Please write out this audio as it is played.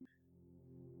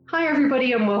Hi,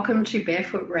 everybody, and welcome to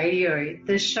Barefoot Radio,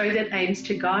 the show that aims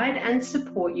to guide and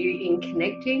support you in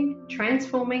connecting,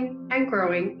 transforming, and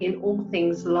growing in all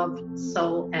things love,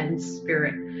 soul, and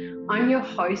spirit. I'm your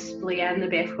host, Leanne, the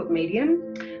Barefoot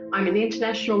Medium. I'm an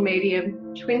international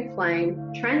medium, twin flame,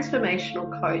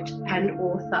 transformational coach, and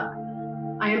author.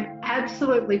 I am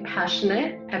absolutely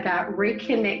passionate about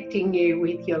reconnecting you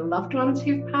with your loved ones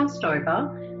who've passed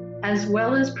over, as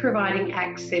well as providing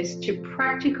access to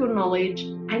practical knowledge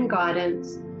and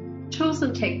guidance, tools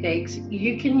and techniques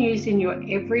you can use in your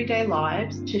everyday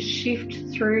lives to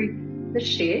shift through the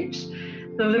shit,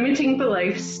 the limiting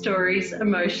beliefs, stories,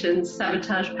 emotions,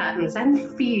 sabotage patterns,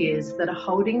 and fears that are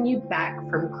holding you back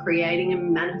from creating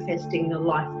and manifesting the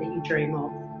life that you dream of.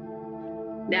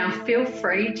 Now, feel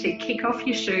free to kick off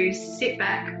your shoes, sit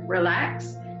back,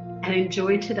 relax, and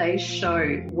enjoy today's show,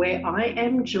 where I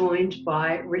am joined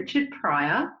by Richard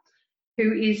Pryor,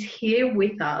 who is here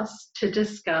with us to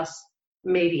discuss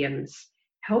mediums,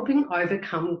 helping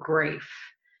overcome grief.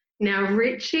 Now,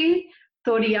 Richie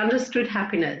thought he understood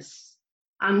happiness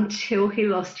until he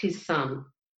lost his son,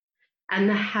 and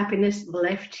the happiness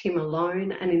left him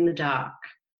alone and in the dark.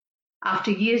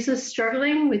 After years of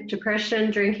struggling with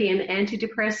depression, drinking, and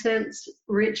antidepressants,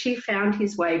 Richie found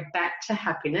his way back to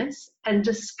happiness and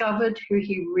discovered who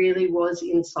he really was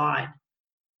inside,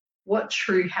 what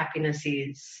true happiness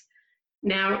is.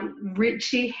 Now,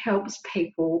 Richie helps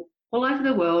people all over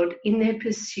the world in their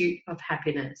pursuit of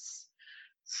happiness.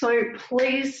 So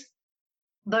please,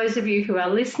 those of you who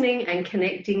are listening and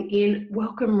connecting in,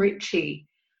 welcome Richie.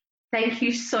 Thank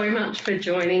you so much for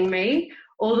joining me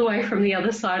all the way from the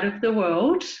other side of the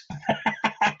world.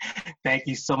 Thank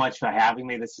you so much for having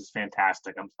me. This is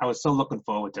fantastic. I was so looking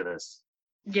forward to this.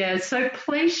 Yeah, so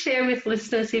please share with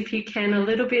listeners, if you can, a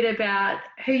little bit about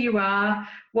who you are,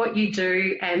 what you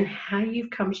do, and how you've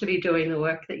come to be doing the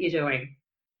work that you're doing.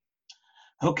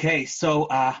 Okay, so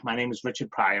my name is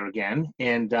Richard Pryor again,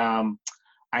 and I'm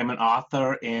an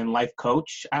author and life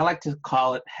coach. I like to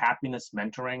call it happiness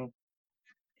mentoring.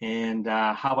 And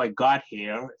how I got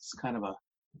here, it's kind of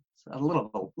a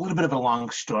little bit of a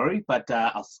long story, but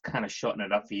I'll kind of shorten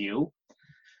it up for you.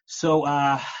 So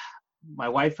my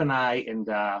wife and I,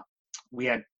 we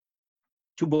had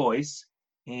two boys,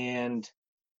 and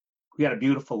we had a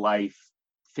beautiful life,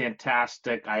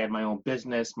 fantastic. I had my own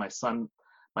business. My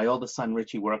oldest son,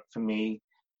 Richie, worked for me,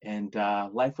 and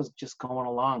life was just going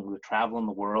along. We were traveling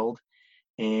the world,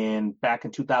 and back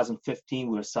in 2015,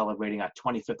 we were celebrating our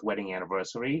 25th wedding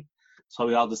anniversary. So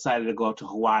we all decided to go to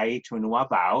Hawaii to renew our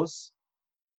vows,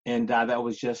 and that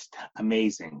was just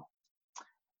amazing.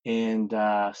 And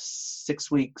 6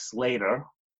 weeks later,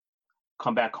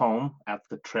 come back home after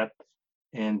the trip,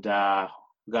 and we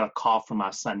got a call from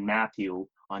our son Matthew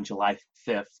on July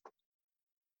 5th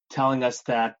telling us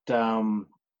that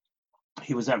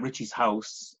he was at Richie's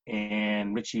house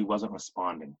and Richie wasn't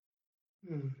responding.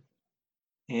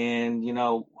 And,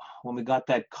 when we got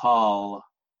that call,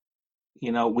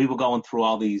 we were going through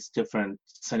all these different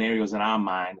scenarios in our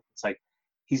mind. It's like,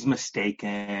 he's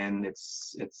mistaken.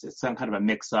 It's some kind of a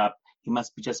mix-up. He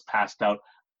must be just passed out.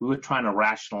 We were trying to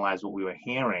rationalize what we were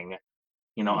hearing,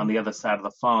 on the other side of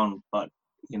the phone. But,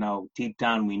 deep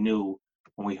down we knew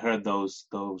when we heard those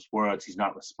words, he's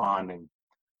not responding.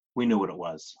 We knew what it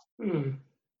was.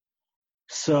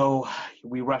 So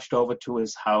we rushed over to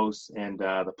his house, and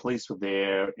the police were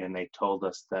there, and they told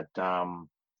us that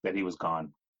he was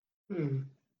gone. And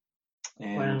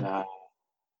Wow.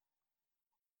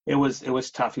 it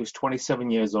was tough. He was 27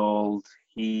 years old.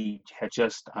 He had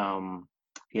just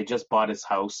bought his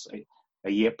house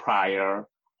a year prior.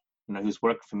 He was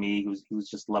working for me. He was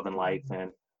just loving life,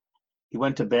 and he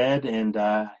went to bed, and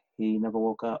he never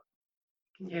woke up.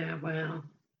 Yeah, wow.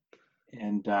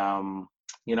 And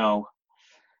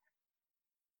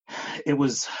it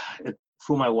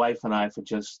for my wife and I, for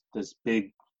just this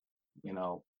big,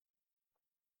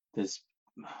 this,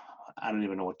 I don't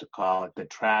even know what to call it, the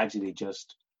tragedy.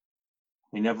 Just,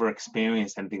 we never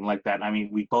experienced anything like that. I mean,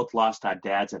 we both lost our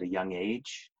dads at a young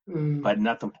age, but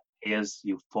nothing prepares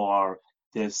you for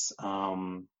this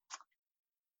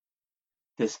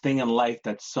this thing in life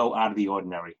that's so out of the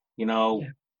ordinary. Yeah.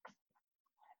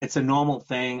 It's a normal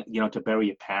thing, to bury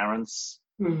your parents.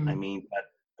 I mean,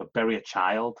 but bury a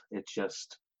child, it's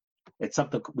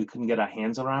something we couldn't get our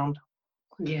hands around.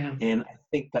 Yeah. And I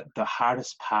think that the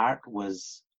hardest part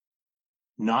was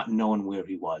not knowing where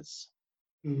he was.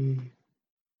 He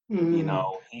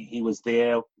was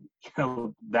there,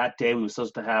 that day. We were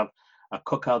supposed to have a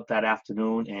cookout that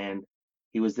afternoon, and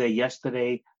he was there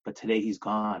yesterday, but today he's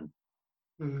gone.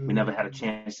 We never had a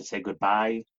chance to say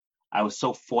goodbye. I was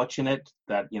so fortunate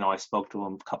that, I spoke to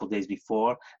him a couple of days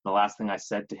before. The last thing I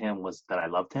said to him was that I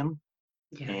loved him.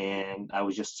 Yeah. And I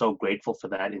was just so grateful for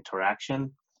that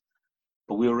interaction.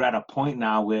 But we were at a point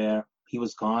now where he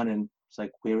was gone, and it's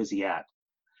like, where is he at?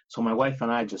 So my wife and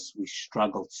I we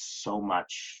struggled so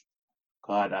much.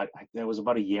 God, there was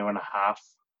about a year and a half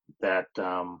that,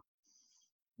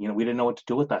 we didn't know what to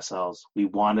do with ourselves. We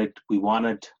wanted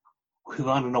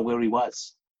to know where he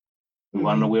was. We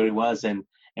want to know where he was, and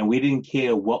we didn't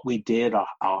care what we did or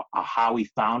how we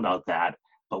found out that,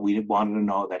 but we wanted to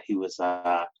know that he was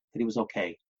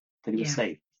okay, that he was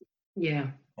safe. Yeah.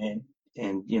 And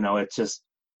it's just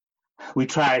we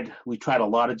tried a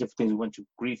lot of different things. We went to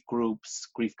grief groups,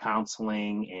 grief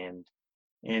counseling,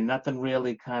 and nothing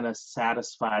really kind of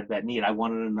satisfied that need. I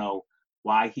wanted to know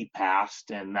why he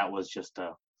passed, and that was just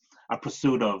a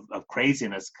pursuit of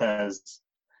craziness, because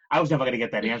I was never going to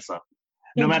get that answer.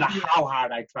 No matter how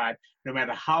hard I tried, no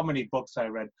matter how many books I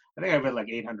read. I think I read like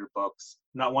 800 books.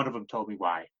 Not one of them told me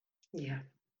why. Yeah.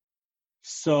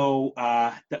 So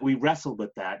that we wrestled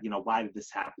with that, why did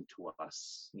this happen to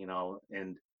us?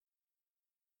 And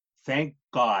thank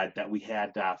God that we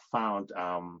had found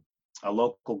a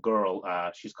local girl.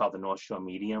 She's called the North Shore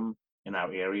Medium in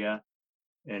our area.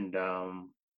 And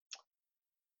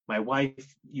my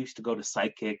wife used to go to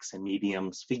psychics and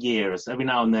mediums for years. Every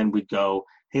now and then we'd go,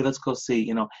 hey, let's go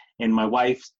see, and my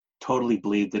wife totally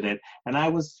believed in it. And I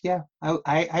was,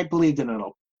 I believed in it,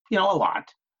 a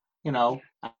lot,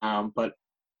 but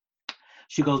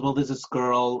she goes, well, there's this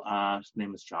girl, her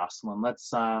name is Jocelyn.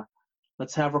 Let's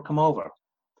have her come over.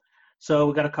 So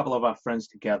we got a couple of our friends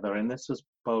together, and this was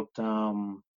about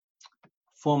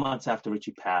 4 months after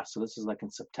Richie passed. So this is like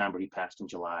in September. He passed in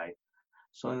July.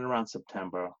 So in around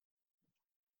September.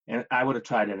 And I would have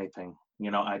tried anything.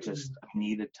 I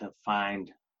needed to find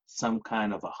some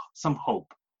kind of some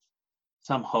hope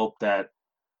that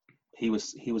he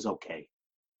was okay.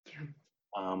 Yeah.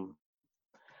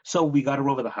 So we got her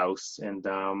over the house, and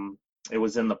it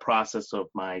was in the process of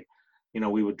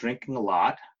we were drinking a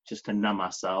lot just to numb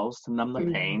ourselves, to numb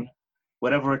the pain,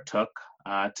 whatever it took.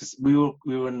 We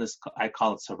were in this, I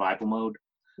call it survival mode.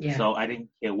 Yeah. So I didn't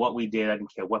care what we did. I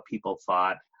didn't care what people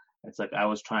thought. It's like I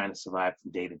was trying to survive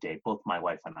from day to day, both my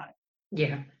wife and I.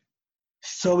 Yeah.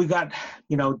 So we got,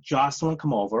 Jocelyn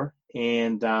come over,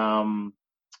 and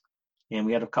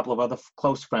we had a couple of other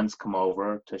close friends come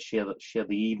over to share the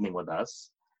evening with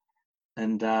us.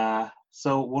 And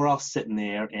so we're all sitting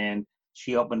there, and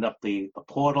she opened up the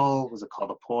portal. Was it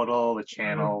called the portal? The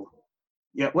channel?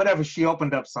 Yeah, whatever. She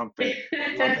opened up something.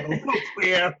 A little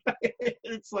clear.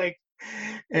 It's like,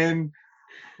 and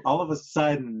all of a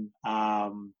sudden,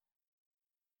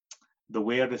 the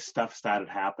weirdest stuff started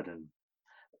happening.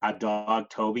 Our dog,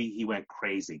 Toby, he went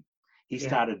crazy. He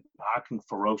started barking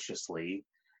ferociously,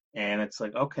 and it's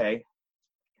like, okay.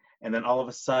 And then all of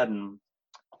a sudden,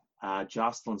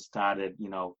 Jocelyn started,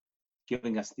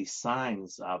 giving us these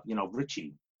signs of,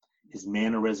 Richie, his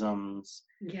mannerisms,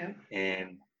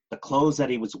 and the clothes that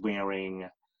he was wearing,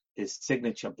 his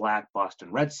signature black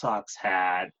Boston Red Sox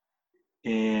hat,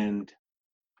 and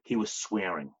he was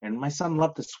swearing. And my son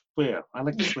loved to swear. I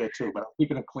like to swear too, but I'm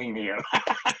keeping it clean here.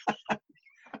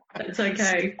 That's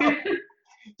okay.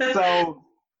 So,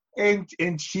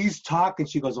 and she's talking.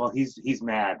 She goes, well, he's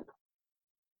mad.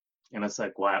 And it's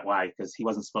like, why? Because he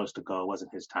wasn't supposed to go. It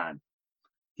wasn't his time.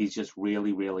 He's just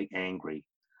really, really angry.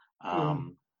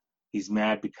 He's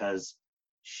mad because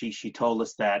she told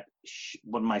us that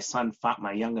when my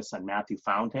youngest son, Matthew,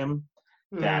 found him,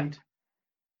 that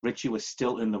Richie was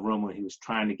still in the room when he was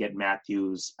trying to get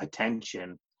Matthew's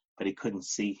attention, but he couldn't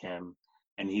see him.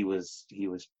 And he was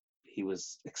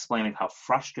explaining how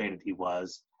frustrated he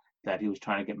was that he was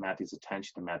trying to get Matthew's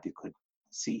attention and Matthew couldn't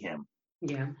see him.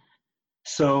 Yeah.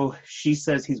 So she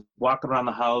says he's walking around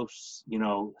the house,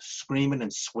 screaming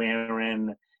and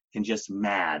swearing and just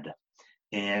mad.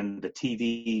 And the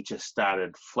TV just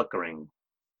started flickering.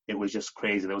 It was just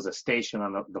crazy. There was a station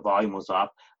on the volume was off,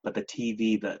 but the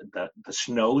TV, the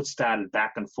snow started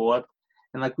back and forth.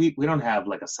 And like we don't have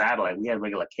like a satellite, we have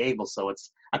regular cable, so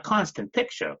it's a constant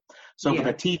picture. So for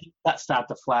the TV started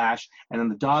to flash, and then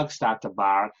the dog started to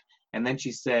bark, and then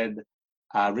she said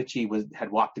Richie had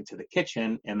walked into the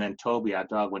kitchen, and then Toby, our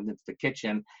dog, went into the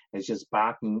kitchen and is just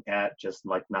barking at just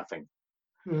like nothing.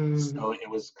 So it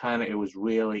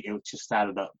just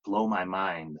started to blow my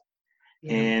mind.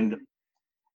 Yeah. And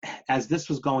as this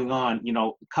was going on,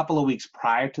 a couple of weeks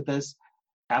prior to this,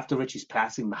 after Richie's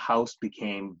passing, the house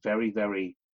became very,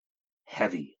 very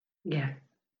heavy. Yeah.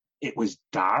 It was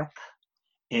dark,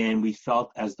 and we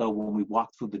felt as though when we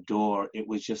walked through the door, it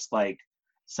was just like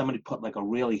somebody put like a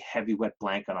really heavy wet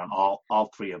blanket on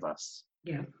all three of us.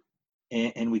 Yeah.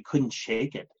 And we couldn't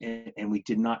shake it, and we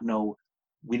didn't know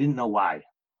why.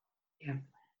 Yeah.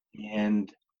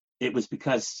 And it was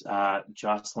because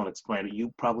Jocelyn explained it.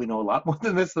 You probably know a lot more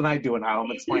than this than I do, and how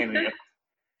I'm explaining it.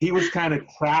 He was kind of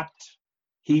trapped.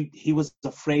 He was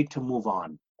afraid to move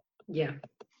on. Yeah.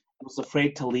 He was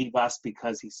afraid to leave us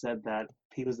because he said that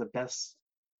he was the best.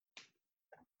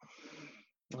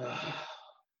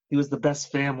 He was the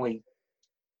best family.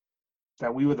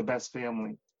 That we were the best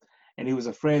family, and he was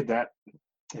afraid that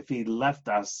if he left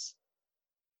us,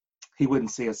 he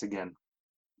wouldn't see us again.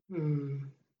 Mm.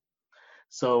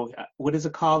 So what is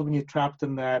it called when you're trapped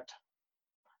in that?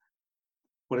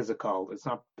 What is it called?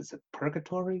 Is it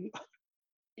purgatory?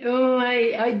 Oh,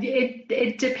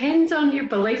 it depends on your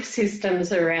belief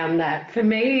systems around that. For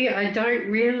me, I don't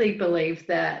really believe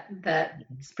that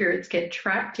spirits get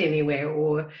trapped anywhere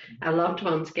or our loved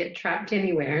ones get trapped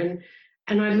anywhere.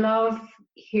 And I love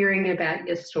hearing about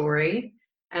your story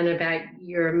and about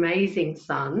your amazing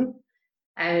son.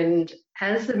 And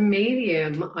as a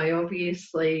medium, I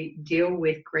obviously deal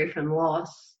with grief and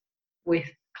loss with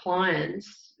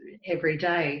clients every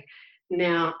day.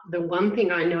 Now, the one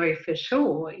thing I know for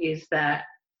sure is that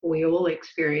we all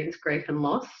experience grief and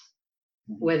loss,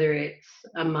 whether it's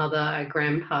a mother, a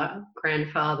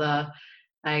grandfather,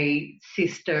 a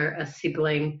sister, a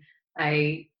sibling,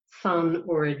 a son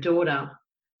or a daughter,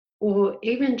 or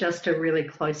even just a really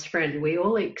close friend. We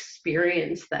all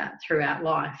experience that throughout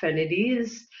life, and it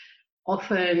is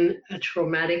often a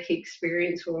traumatic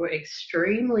experience or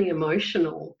extremely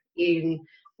emotional in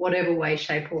whatever way,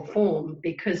 shape or form,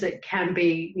 because it can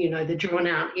be, the drawn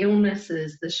out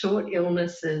illnesses, the short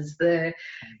illnesses, the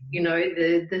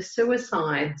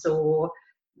suicides, or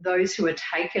those who are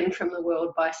taken from the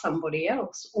world by somebody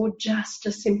else, or just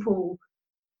a simple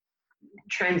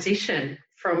transition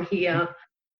from here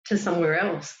to somewhere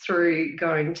else through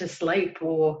going to sleep,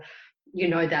 or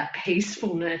that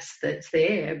peacefulness that's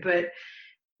there. But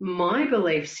my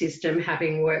belief system,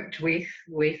 having worked with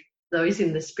those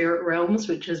in the spirit realms,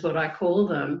 which is what I call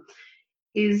them,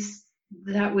 is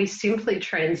that we simply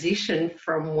transition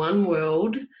from one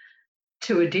world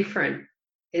to a different.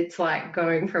 It's like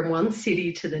going from one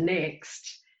city to the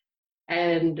next,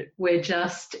 and we're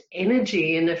just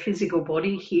energy in a physical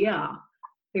body here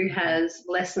who has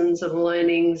lessons and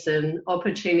learnings and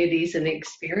opportunities and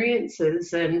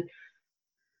experiences. And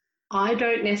I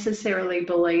don't necessarily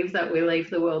believe that we leave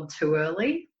the world too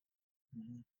early.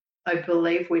 I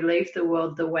believe we leave the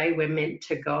world the way we're meant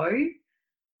to go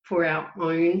for our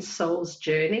own soul's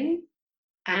journey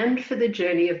and for the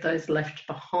journey of those left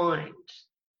behind.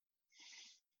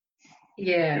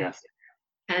 Yeah. Yes.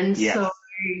 And yes. So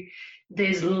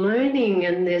there's learning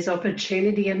and there's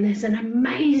opportunity and there's an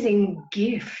amazing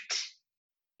gift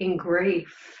in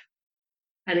grief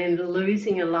and in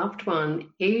losing a loved one,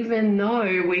 even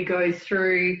though we go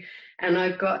through, and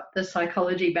I've got the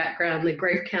psychology background, the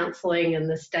grief counselling and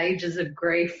the stages of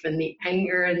grief and the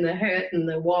anger and the hurt and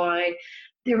the why,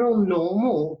 they're all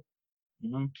normal,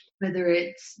 whether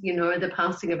it's, the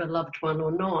passing of a loved one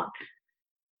or not.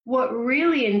 What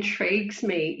really intrigues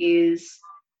me is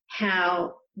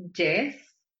how death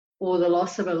or the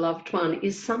loss of a loved one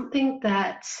is something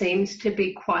that seems to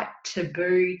be quite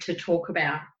taboo to talk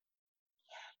about.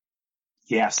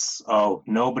 Yes. Oh,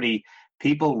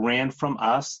 people ran from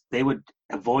us. They would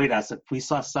avoid us. If we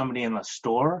saw somebody in the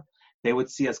store, they would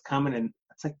see us coming, and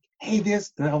it's like, hey,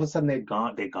 and all of a sudden they're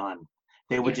gone.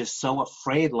 They were just so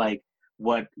afraid, like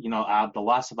what, the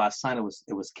loss of our son, it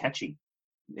was catchy.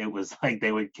 It was like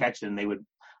they would catch it and they would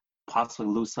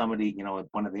possibly lose somebody,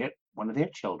 one of their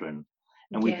children.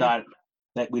 And we thought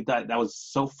that was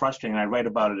so frustrating. I write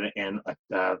about it in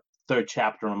a third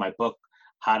chapter in my book,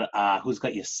 Who's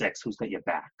Got Your Six, Who's Got Your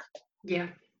Back. Yeah.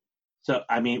 So,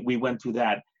 we went through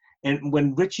that. And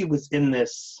when Richie was in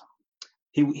this,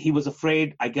 he was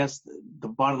afraid, I guess the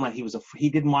bottom line, he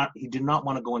did not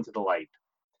want to go into the light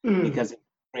because he was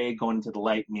afraid going into the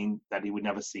light mean that he would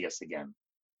never see us again.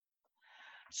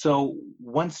 So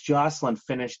once Jocelyn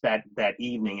finished that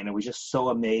evening, and it was just so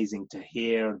amazing to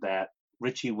hear that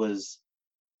Richie was,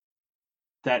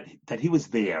 that he was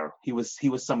there. He was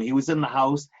in the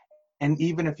house, and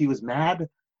even if he was mad,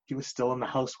 he was still in the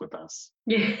house with us.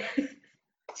 Yeah.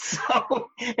 So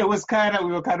it was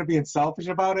we were kind of being selfish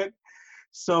about it.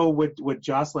 So what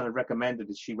Jocelyn had recommended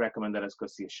is she recommended us go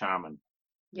see a shaman.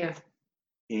 Yeah.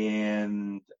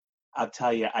 And I'll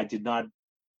tell you, I did not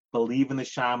believe in the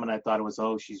shaman. I thought it was,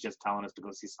 she's just telling us to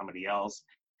go see somebody else.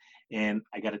 And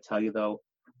I got to tell you, though,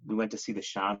 we went to see the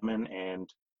shaman, and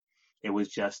it was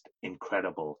just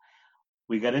incredible.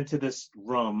 we got into this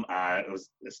room. It was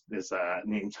her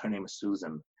name is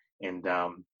Susan, and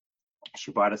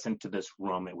she brought us into this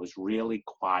room. It was really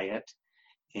quiet,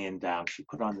 and she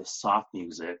put on this soft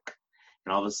music,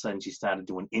 and all of a sudden she started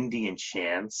doing Indian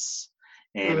chants,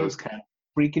 and it was kind of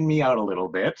freaking me out a little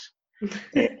bit.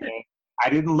 And I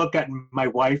didn't look at my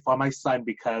wife or my son,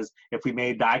 because if we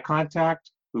made eye contact,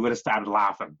 we would have started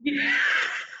laughing.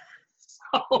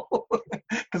 So,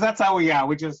 because that's how we are.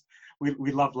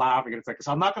 We love laughing. It's like,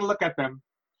 so I'm not going to look at them.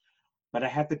 But I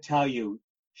have to tell you,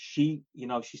 she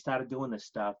started doing this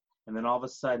stuff. And then all of a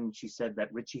sudden she said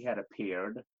that Richie had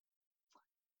appeared,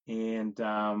 and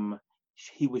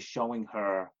he was showing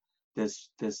her this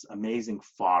amazing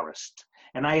forest.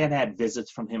 And I had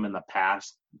visits from him in the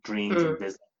past, dreams and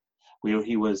visits, where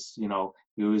he was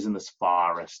in this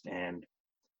forest. And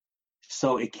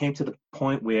so it came to the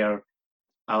point where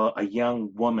a young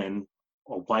woman,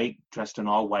 dressed in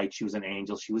all white, she was an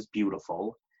angel, she was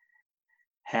beautiful,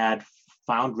 had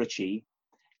found Richie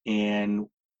and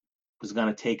was going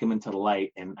to take him into the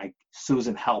light. And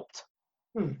Susan helped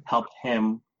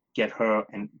him get her,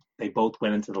 and they both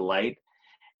went into the light.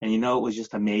 And it was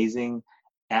just amazing.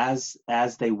 As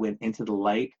they went into the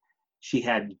light, she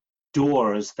had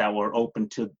doors that were open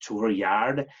to her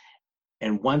yard.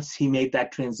 And once he made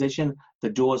that transition, the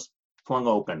doors flung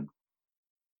open.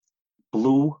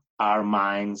 Blew our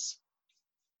minds.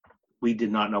 We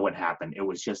did not know what happened. It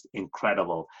was just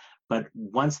incredible. But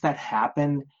once that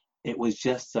happened, it was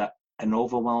just an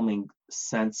overwhelming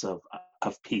sense of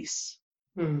peace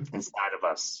inside of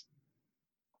us.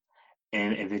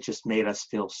 And it just made us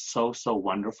feel so, so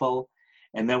wonderful.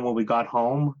 And then when we got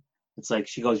home, it's like,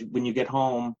 she goes, when you get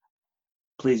home,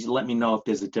 please let me know if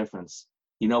there's a difference.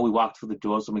 We walked through the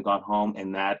doors when we got home,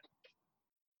 and that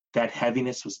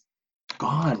heaviness was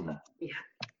gone.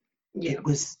 Yeah. It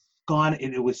was gone,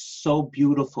 and it was so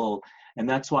beautiful. And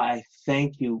that's why I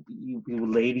thank you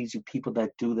ladies, you people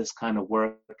that do this kind of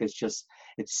work. It's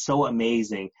so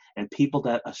amazing. And people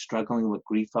that are struggling with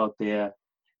grief out there,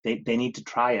 they need to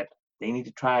try it. They need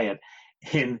to try it.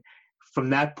 And from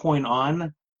that point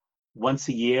on, once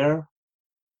a year,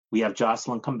 we have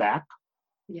Jocelyn come back.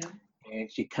 Yeah.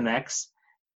 And she connects.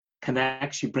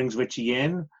 She brings Richie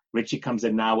in. Richie comes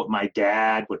in now with my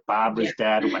dad, with Barbara's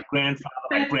dad, with my grandfather,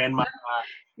 my grandmother.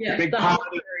 Yeah, big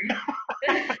party.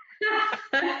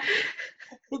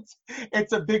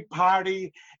 It's a big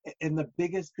party, and the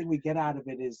biggest thing we get out of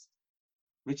it is,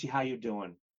 Richie, how you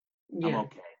doing? Yeah. I'm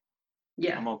okay.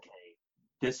 Yeah. I'm okay.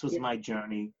 This was my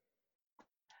journey.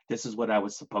 This is what I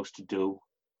was supposed to do.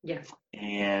 Yeah.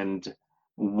 And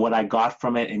what I got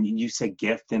from it, and you said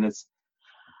gift, and it's,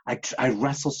 I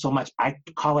wrestle so much. I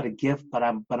call it a gift, but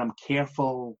I'm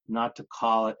careful not to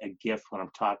call it a gift when I'm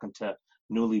talking to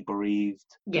newly bereaved.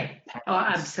 Yeah. Parents. Oh,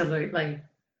 absolutely.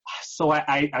 So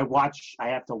I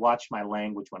have to watch my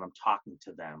language when I'm talking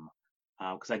to them,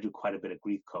 because I do quite a bit of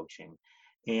grief coaching,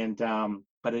 and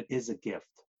but it is a gift,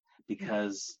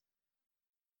 because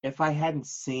if I hadn't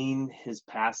seen his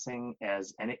passing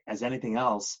as anything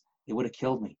else, it would have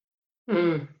killed me.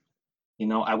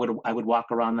 I would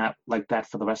walk around like that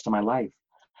for the rest of my life.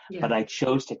 Yeah. But I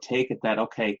chose to take it that,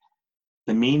 okay,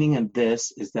 the meaning in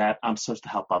this is that I'm supposed to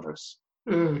help others.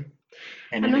 And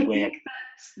I think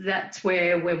that's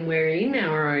where, when we're in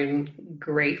our own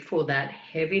grief or that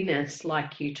heaviness,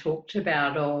 like you talked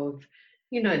about, of,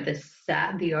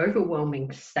 the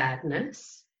overwhelming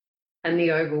sadness and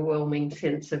the overwhelming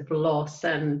sense of loss.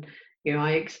 And,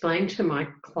 I explain to my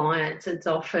clients, it's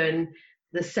often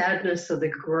the sadness or the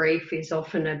grief is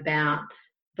often about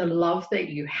the love that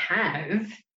you have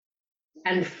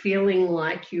and feeling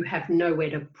like you have nowhere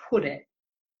to put it,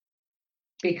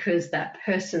 because that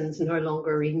person's no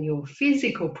longer in your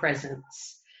physical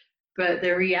presence. But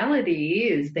the reality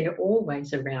is they're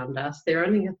always around us. They're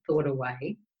only a thought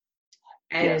away.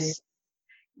 And,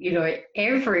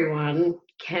 everyone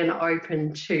can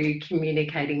open to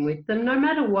communicating with them, no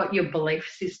matter what your belief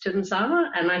systems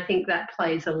are. And I think that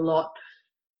plays a lot,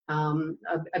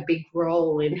 a big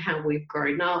role in how we've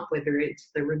grown up, whether it's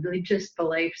the religious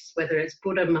beliefs, whether it's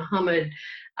Buddha, Muhammad,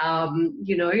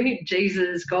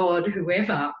 Jesus, God,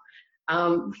 whoever.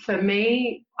 For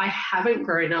me, I haven't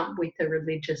grown up with a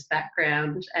religious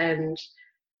background, and,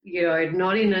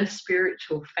 not in a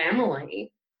spiritual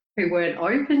family who weren't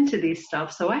open to this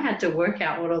stuff. So I had to work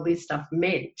out what all this stuff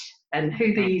meant and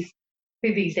who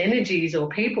these energies or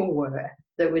people were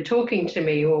that were talking to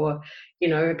me or,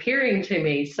 appearing to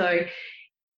me. So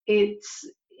it's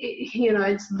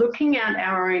looking at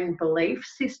our own belief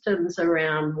systems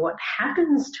around what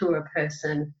happens to a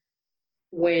person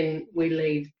when we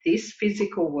leave this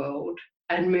physical world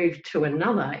and move to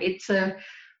another. It's a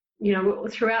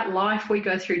throughout life we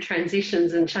go through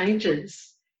transitions and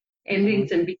changes,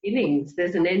 endings and beginnings.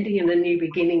 There's an ending and a new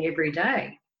beginning every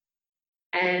day.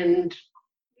 And,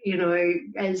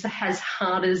 as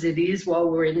hard as it is while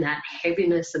we're in that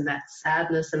heaviness and that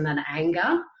sadness and that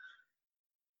anger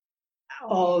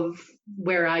of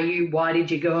where are you, why did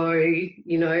you go,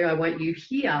 I want you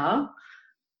here,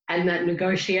 and that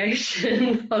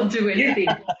negotiation, I'll do anything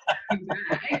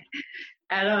back.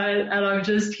 And I'm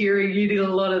just hearing you did a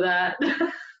lot of that.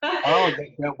 Oh,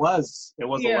 it was a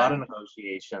lot of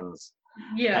negotiations.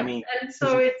 Yeah. I mean, and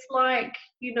so it's like,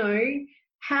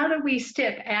 how do we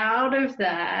step out of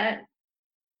that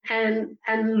and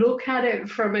look at it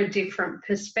from a different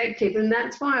perspective? And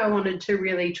that's why I wanted to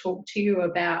really talk to you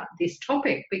about this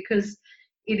topic, because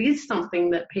it is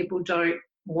something that people don't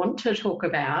want to talk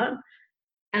about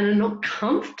and are not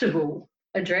comfortable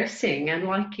addressing. And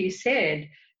like you said,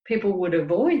 people would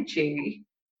avoid you.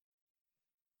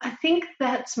 I think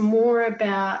that's more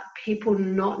about people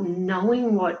not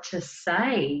knowing what to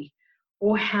say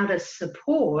or how to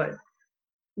support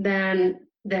than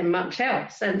much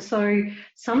else. And so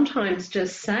sometimes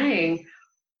just saying,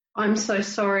 I'm so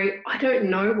sorry, I don't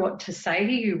know what to say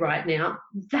to you right now,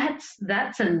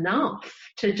 that's enough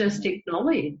to just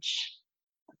acknowledge.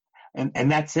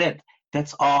 And that's it.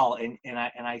 That's all. And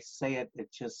I say it,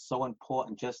 it's just so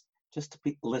important just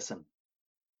to listen.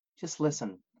 Just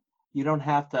listen. You don't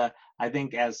have to, I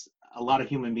think as a lot of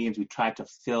human beings, we try to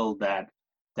fill that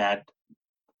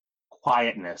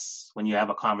quietness. When you have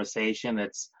a conversation,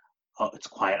 it's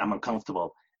quiet, I'm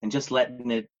uncomfortable. And just letting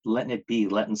it be,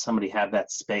 letting somebody have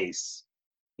that space,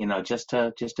 just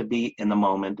to be in the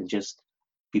moment and just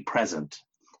be present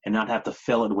and not have to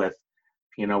fill it with,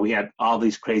 we had all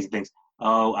these crazy things.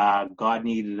 God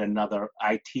needed another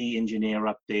IT engineer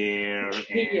up there.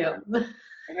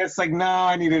 And it's like, no,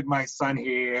 I needed my son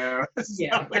here.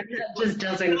 Yeah, that just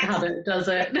doesn't cut it, does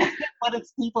it? But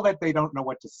it's people that they don't know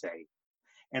what to say.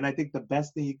 And I think the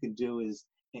best thing you can do is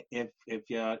if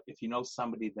you know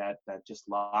somebody that just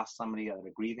lost somebody or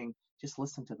they're grieving, just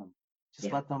listen to them.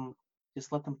 Just let them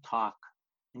talk.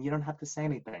 And you don't have to say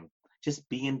anything. Just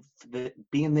being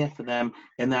there for them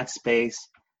in that space,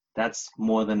 that's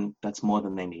more than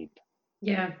they need.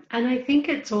 Yeah. And I think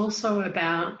it's also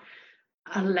about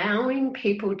allowing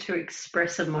people to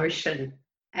express emotion.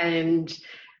 And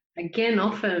again,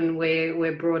 often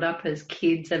we're brought up as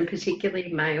kids, and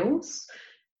particularly males,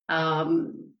 about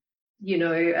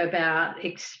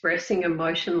expressing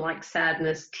emotion like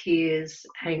sadness, tears,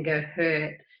 anger,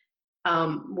 hurt.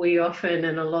 We often,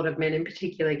 and a lot of men in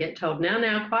particular, get told,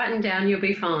 now, quieten down, you'll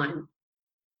be fine.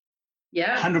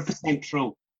 Yeah. 100%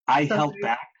 true. I held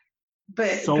back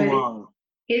so long.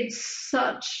 It's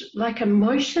such, like,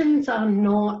 emotions are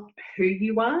not who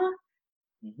you are.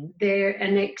 Mm-hmm. They're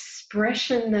an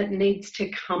expression that needs to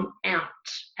come out,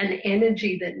 an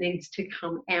energy that needs to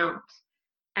come out.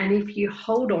 And if you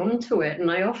hold on to it, and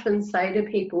I often say to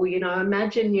people,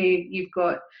 imagine you've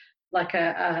got like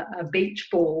a beach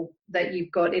ball that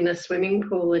you've got in a swimming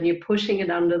pool and you're pushing it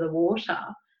under the water.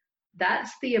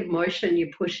 That's the emotion you're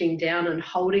pushing down and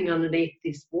holding underneath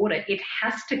this water. It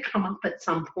has to come up at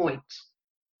some point.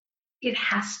 It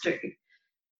has to.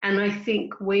 And I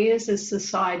think we as a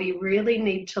society really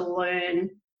need to learn,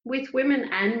 with women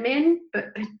and men,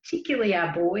 but particularly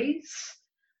our boys,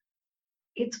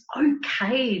 it's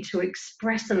okay to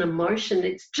express an emotion.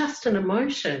 It's just an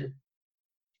emotion.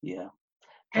 Yeah.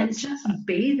 And just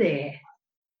be there.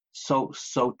 So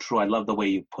true. I love the way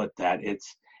you put that.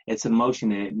 It's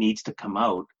emotion and it needs to come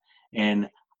out. And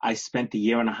I spent a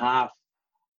year and a half,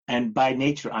 and by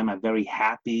nature, I'm a very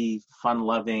happy,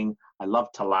 fun-loving, I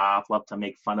love to laugh, love to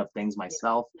make fun of things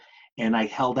myself. And I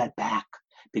held that back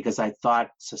because I thought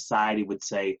society would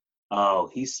say, oh,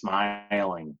 he's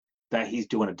smiling, that he's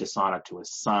doing a dishonor to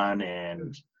his son,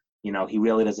 and, he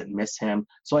really doesn't miss him.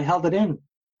 So I held it in.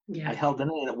 Yeah. I held it in,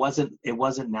 and it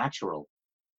wasn't natural.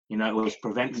 It was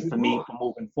preventing for me from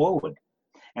moving forward.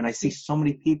 And I see so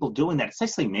many people doing that,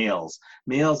 especially males.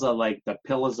 Males are like the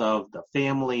pillars of the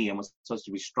family and we're supposed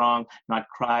to be strong, not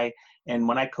cry. And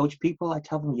when I coach people, I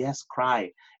tell them, yes, cry.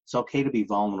 It's okay to be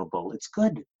vulnerable. It's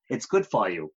good. It's good for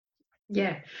you.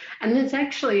 Yeah. And there's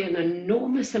actually an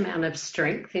enormous amount of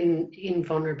strength in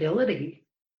vulnerability.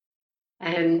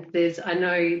 And I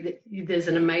know that there's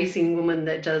an amazing woman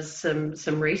that does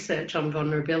some research on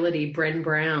vulnerability, Bren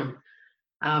Brown.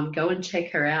 Go and check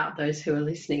her out, those who are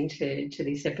listening to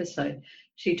this episode.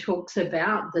 She talks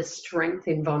about the strength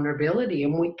in vulnerability,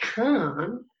 and we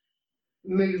can't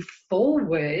move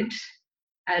forward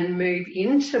and move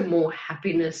into more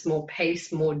happiness, more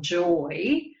peace, more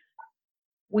joy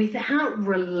without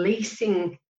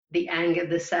releasing the anger,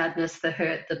 the sadness, the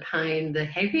hurt, the pain, the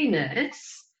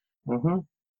heaviness Mm-hmm.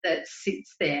 that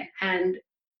sits there. And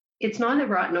it's neither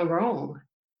right nor wrong.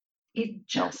 It No,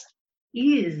 just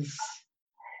is.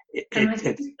 And I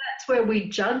think it's that's where we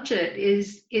judge it,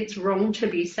 is it's wrong to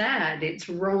be sad. It's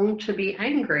wrong to be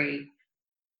angry.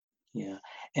 yeah,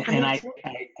 And and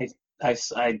I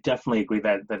definitely agree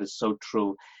that that is so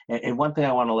true. And one thing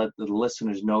I want to let the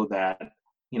listeners know that,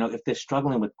 if they're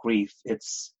struggling with grief,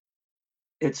 it's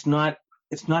not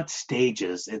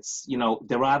stages. It's,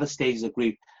 there are the stages of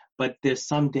grief, but there's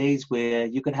some days where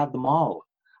you could have them all.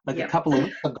 Like yep. a couple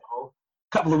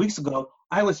of weeks ago,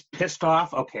 I was pissed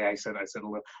off. Okay, I said a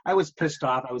little. I was pissed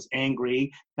off. I was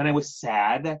angry. Then I was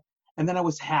sad, and then I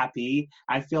was happy.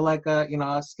 I feel like a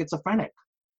schizophrenic.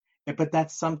 But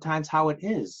that's sometimes how it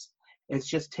is. It's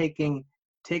just taking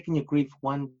your grief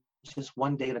just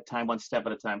one day at a time, one step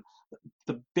at a time.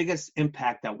 The biggest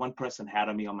impact that one person had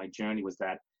on me on my journey was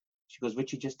that she goes,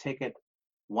 Richie, just take it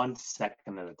 1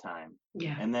 second at a time.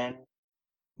 Yeah. And then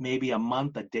maybe a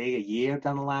month, a day, a year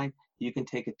down the line, you can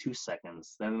take it 2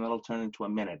 seconds. Then it'll turn into a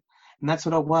minute. And that's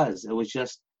what it was. It was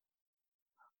just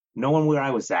knowing where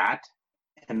I was at,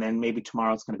 and then maybe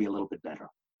tomorrow it's going to be a little bit better.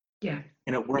 Yeah.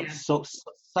 And it works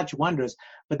such wonders.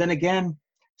 But then again,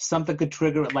 something could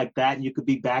trigger it like that, and you could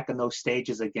be back in those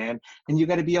stages again, and you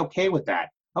got to be okay with that.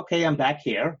 Okay, I'm back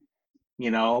here. We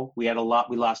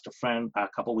lost a friend a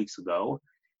couple weeks ago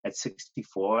at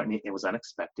 64, and it was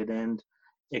unexpected, and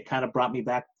it kind of brought me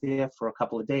back there for a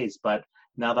couple of days. But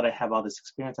now that I have all this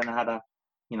experience, I know how to,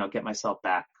 get myself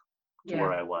back to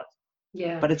where I was.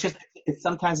 Yeah. But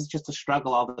sometimes it's just a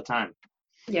struggle all the time.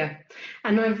 Yeah.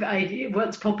 And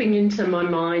what's popping into my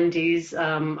mind is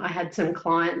I had some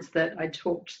clients that I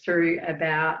talked through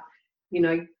about,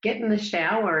 get in the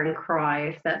shower and cry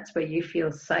if that's where you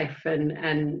feel safe,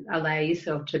 and allow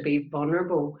yourself to be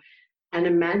vulnerable. And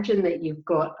imagine that you've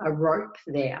got a rope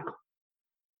there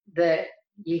that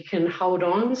you can hold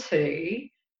on to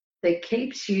that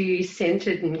keeps you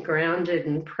centered and grounded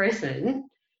and present,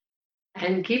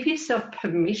 and give yourself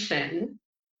permission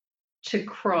to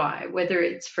cry, whether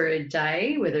it's for a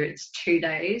day, whether it's 2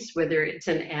 days, whether it's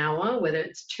an hour, whether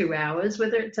it's 2 hours,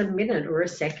 whether it's a minute or a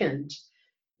second.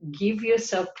 Give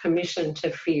yourself permission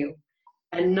to feel,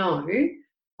 and know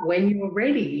when you're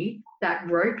ready, that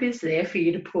rope is there for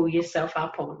you to pull yourself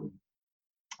up on.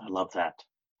 I love that.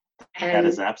 And that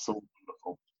is absolutely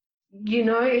beautiful.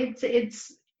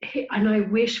 And I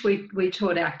wish we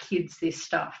taught our kids this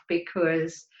stuff,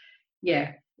 because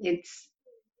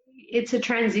it's a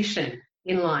transition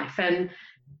in life. And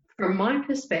from my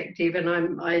perspective,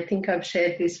 and I think I've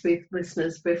shared this with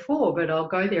listeners before, but I'll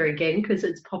go there again because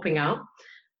it's popping up.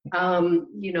 I'm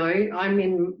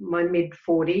in my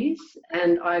mid-40s,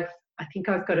 and I think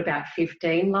I've got about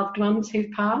 15 loved ones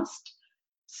who've passed.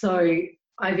 So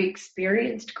I've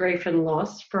experienced grief and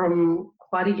loss from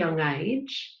quite a young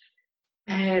age.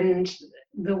 And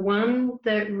the one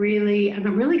that really, and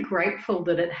I'm really grateful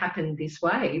that it happened this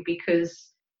way,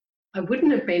 because I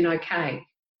wouldn't have been okay.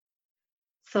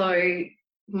 So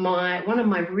one of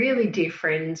my really dear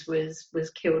friends was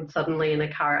killed suddenly in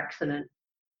a car accident.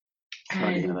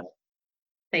 And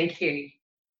thank you.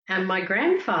 And my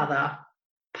grandfather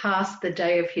passed the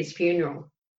day of his funeral.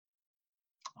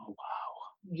 Oh, wow.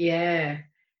 Yeah.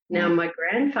 Now, my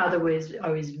grandfather I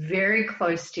was very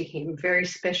close to him, very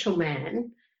special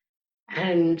man.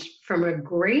 And from a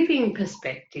grieving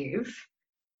perspective,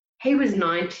 he was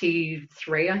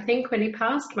 93, I think, when he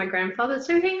passed, my grandfather.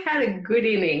 So he had a good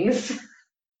innings.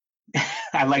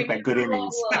 I like that, good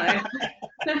innings.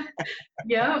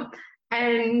 Yeah.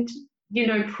 And,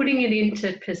 putting it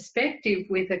into perspective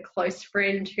with a close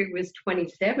friend who was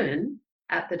 27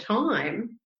 at the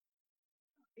time,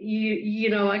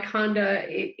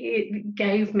 it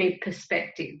gave me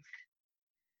perspective.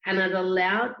 And it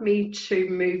allowed me to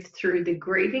move through the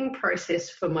grieving process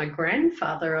for my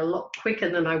grandfather a lot quicker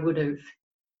than I would have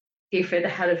if it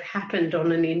had have happened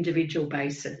on an individual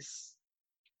basis.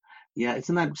 Yeah,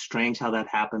 isn't that strange how that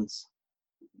happens?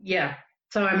 Yeah,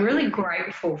 so I'm really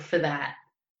grateful for that.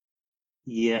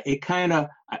 Yeah, it kind of,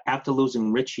 after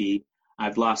losing Richie,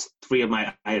 I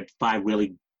had 5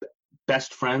 really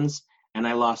best friends, and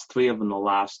I lost 3 of them in the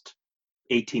last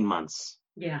 18 months.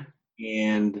 Yeah.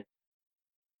 And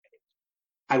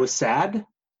I was sad,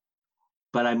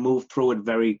 but I moved through it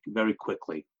very, very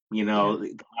quickly.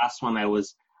 The last one I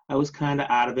was kind of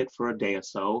out of it for a day or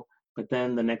so, but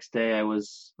then the next day I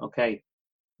was okay.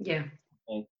 Yeah.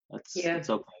 Okay, it's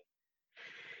okay.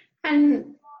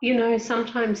 And,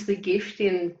 sometimes the gift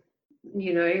in,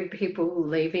 people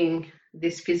leaving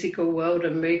this physical world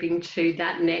and moving to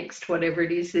that next, whatever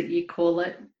it is that you call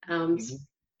it,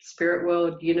 spirit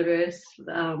world, universe,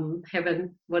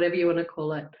 heaven, whatever you want to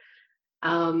call it.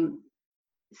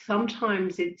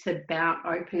 Sometimes it's about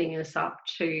opening us up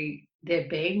to there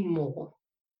being more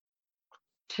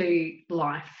to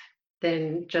life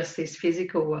than just this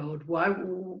physical world. Why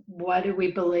do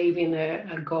we believe in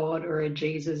a God or a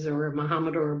Jesus or a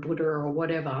Muhammad or a Buddha or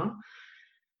whatever,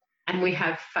 and we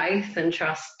have faith and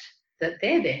trust that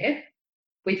they're there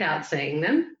without seeing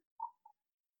them?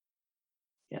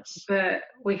 Yes. But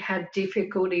we have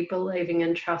difficulty believing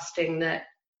and trusting that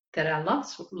our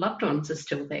loved ones are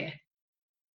still there.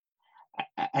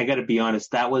 I got to be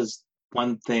honest, that was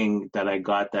one thing that I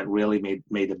got that really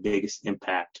made the biggest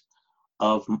impact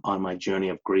on my journey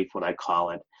of grief, what I call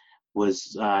it,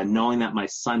 was knowing that my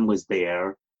son was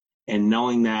there, and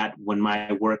knowing that when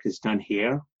my work is done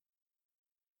here,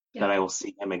 that I will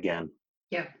see him again.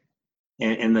 Yeah.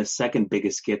 And the second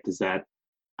biggest gift is that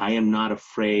I am not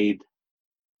afraid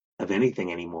of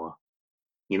anything anymore.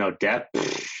 Death,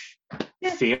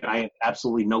 fear, I have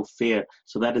absolutely no fear.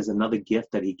 So that is another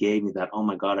gift that he gave me, that, oh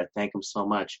my God, I thank him so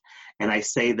much. And I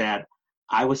say that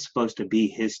I was supposed to be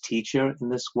his teacher in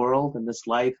this world, in this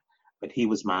life, but he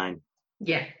was mine.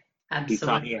 Yeah, absolutely. He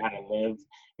taught me how to live,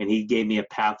 and he gave me a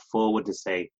path forward to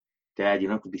say, Dad, you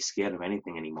don't have to be scared of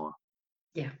anything anymore.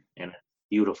 Yeah. And it's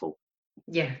beautiful.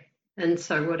 Yeah. And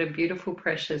so what a beautiful,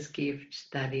 precious gift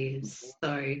that is.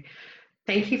 So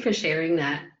thank you for sharing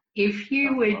that. If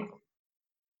you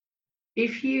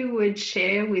would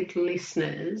share with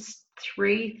listeners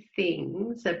 3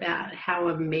 things about how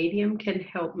a medium can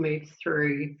help move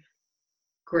through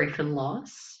grief and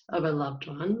loss of a loved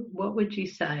one, what would you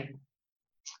say?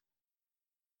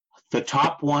 The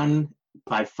top one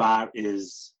by far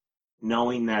is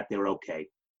knowing that they're okay.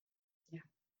 Yeah.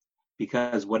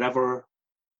 Because whatever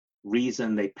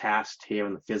reason they passed here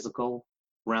in the physical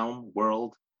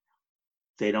world,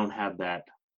 they don't have that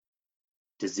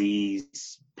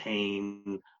disease,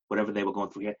 pain, whatever they were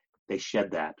going through here, they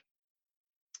shed that.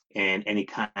 And any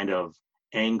kind of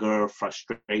anger,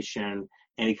 frustration,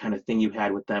 any kind of thing you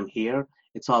had with them here,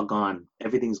 it's all gone.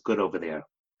 Everything's good over there.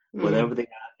 Whatever they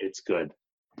got, it's good.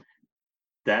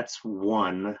 That's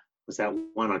one. Was that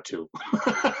 1 or 2?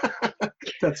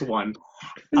 That's one.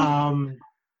 And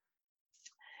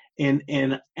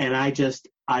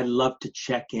I love to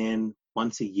check in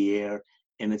once a year,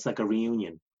 and it's like a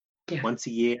reunion. Yeah. Once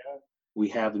a year, we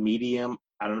have a medium.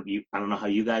 I don't know how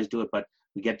you guys do it, but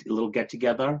we get a little get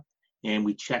together and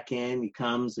we check in. He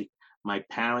comes. My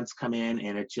parents come in,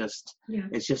 and it's just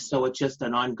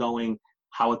an ongoing.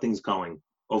 How are things going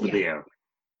over there?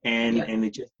 And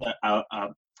it just I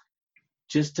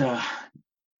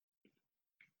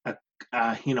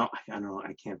don't know.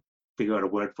 I can't figure out a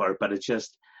word for it, but it's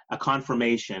just a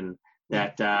confirmation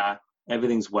that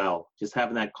everything's well. Just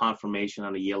having that confirmation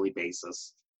on a yearly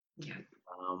basis. Yeah.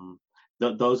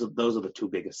 Those are the 2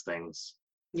 biggest things.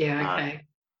 Yeah. Okay.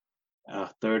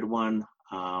 Third one,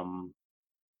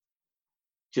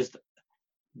 just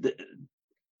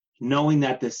knowing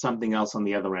that there's something else on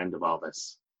the other end of all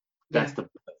this. That's the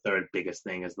third biggest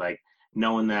thing, is like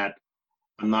knowing that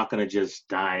I'm not going to just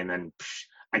die and then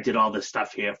I did all this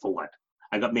stuff here for what?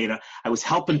 I was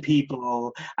helping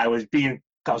people. I was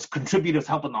contributive,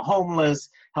 helping the homeless,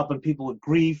 helping people with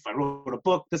grief. I wrote a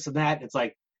book, this and that. It's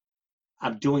like,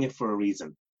 I'm doing it for a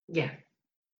reason. Yeah.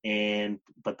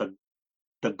 But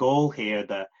the goal here,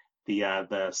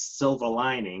 the silver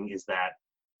lining is that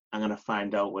I'm going to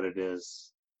find out what it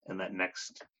is in the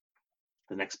next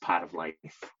part of life.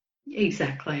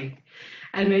 Exactly.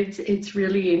 And it's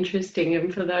really interesting.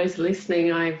 And for those listening,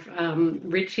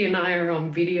 Richie and I are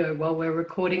on video while we're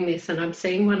recording this, and I'm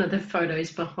seeing one of the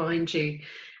photos behind you.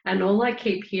 And all I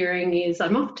keep hearing is,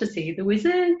 I'm off to see the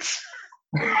wizard.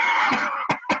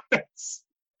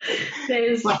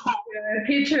 There's a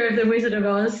picture of the Wizard of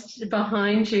Oz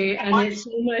behind you, and it's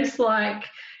almost like,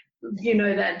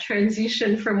 that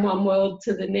transition from one world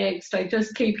to the next. I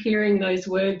just keep hearing those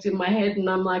words in my head, and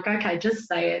I'm like, okay, just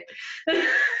say it.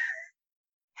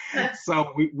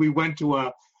 So we went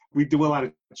to we do a lot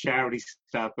of charity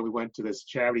stuff, and we went to this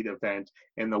charity event,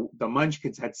 and the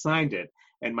Munchkins had signed it.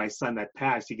 And my son that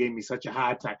passed, he gave me such a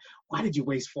hard time. Why did you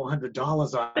waste $400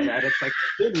 on that? It's like,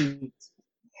 I didn't.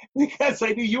 Because I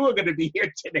knew you were going to be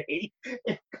here today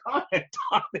and comment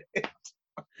on it.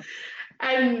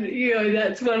 And,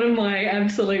 that's one of my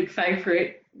absolute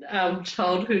favorite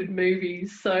childhood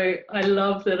movies. So I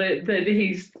love that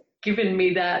he's given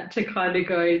me that to kind of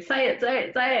go, say it.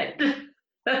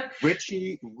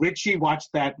 Richie watched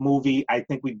that movie. I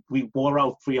think we wore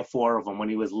out 3 or 4 of them when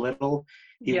he was little.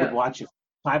 He would watch it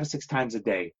 5 or 6 times a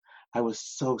day. I was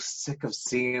so sick of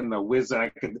seeing the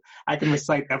wizard. I can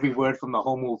recite every word from the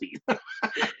whole movie. So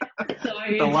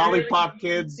The lollipop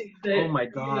kids. That, oh my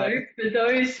God. For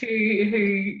those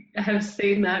who have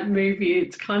seen that movie,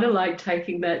 it's kind of like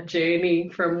taking that journey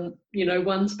from,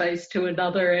 one space to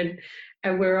another,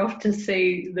 and we're off to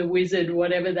see the wizard,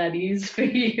 whatever that is for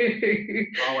you.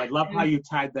 Oh, I love how you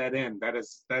tied that in. That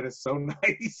is so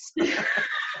nice.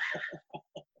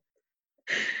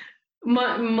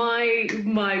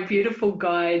 My beautiful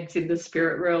guides in the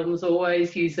spirit realms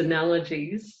always use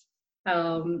analogies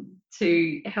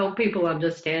to help people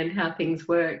understand how things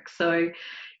work. So,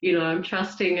 I'm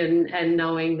trusting and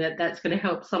knowing that that's going to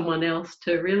help someone else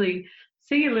to really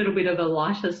see a little bit of a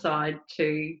lighter side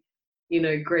to,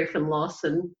 grief and loss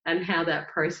and how that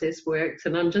process works.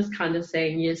 And I'm just kind of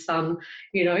seeing your son,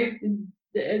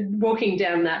 walking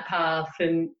down that path,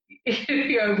 and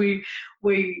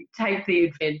we take the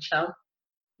adventure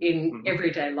in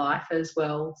everyday life as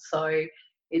well. So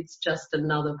it's just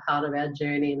another part of our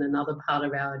journey and another part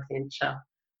of our adventure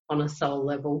on a soul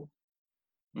level.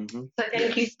 So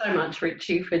thank you so much,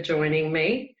 Richie, for joining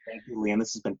me. Thank you, Leanne.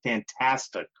 This has been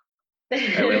fantastic.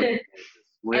 I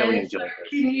really enjoyed it.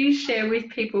 Can you share with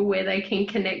people where they can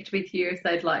connect with you if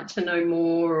they'd like to know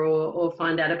more or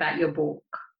find out about your book?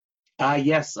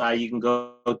 Yes, you can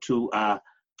go to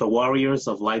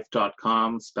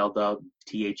thewarriorsoflife.com, spelled out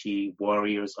THE,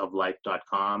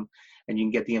 warriorsoflife.com, and you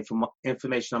can get the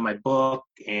information on my book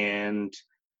and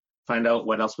find out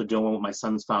what else we're doing with my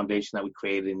son's foundation that we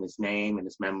created in his name and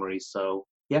his memory. So,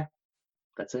 yeah,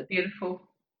 that's it. Beautiful.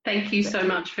 Thank you so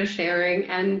much for sharing.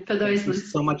 And for those listening,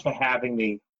 so much for having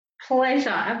me. Pleasure,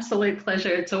 absolute pleasure.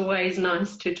 It's always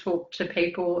nice to talk to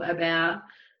people about,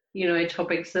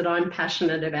 topics that I'm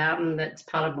passionate about, and that's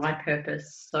part of my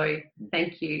purpose. So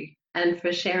thank you. And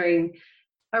for sharing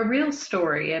a real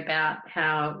story about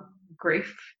how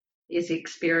grief is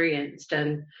experienced.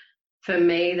 And for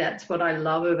me, that's what I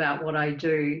love about what I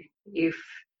do. If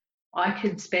I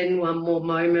could spend one more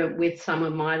moment with some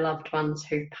of my loved ones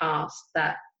who've passed,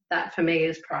 that for me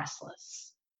is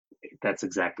priceless. That's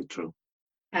exactly true.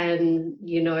 And,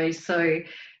 so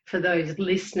for those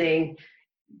listening,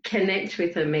 connect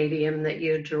with a medium that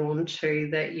you're drawn to,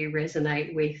 that you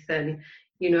resonate with. And,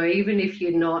 even if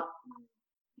you're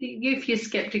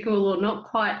skeptical or not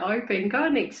quite open, go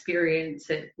and experience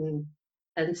it and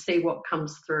see what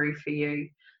comes through for you.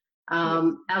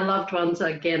 Our loved ones,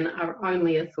 again, are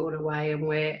only a thought away, and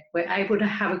we're able to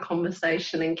have a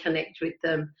conversation and connect with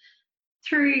them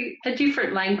through a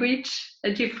different language,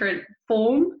 a different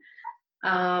form,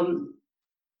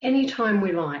 anytime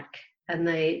we like. And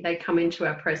they come into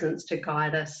our presence to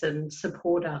guide us and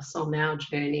support us on our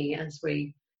journey as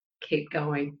we keep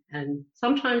going. And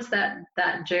sometimes that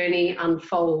journey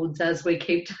unfolds as we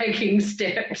keep taking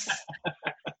steps.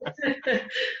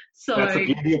 So that's the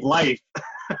beauty of life.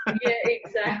 Yeah,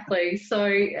 exactly. So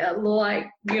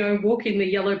walk in the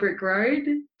yellow brick road,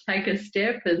 take a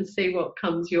step and see what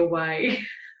comes your way.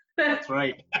 That's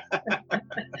right.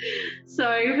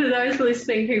 So for those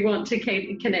listening who want to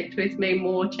connect with me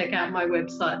more, check out my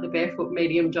website,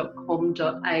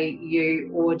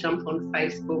 thebarefootmedium.com.au, or jump on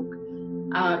Facebook,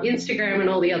 Instagram and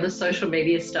all the other social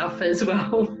media stuff as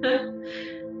well.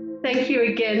 Thank you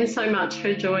again so much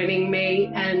for joining me.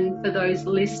 And for those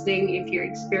listening, if you're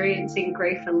experiencing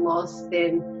grief and loss,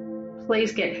 then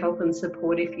please get help and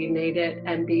support if you need it,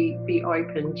 and be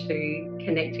open to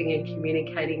connecting and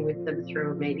communicating with them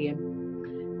through a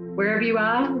medium. Wherever you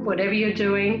are, whatever you're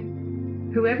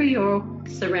doing, whoever you're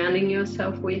surrounding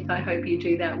yourself with, I hope you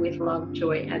do that with love,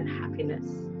 joy, and happiness.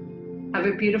 Have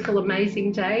a beautiful,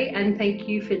 amazing day, and thank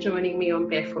you for joining me on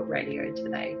Barefoot Radio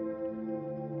today.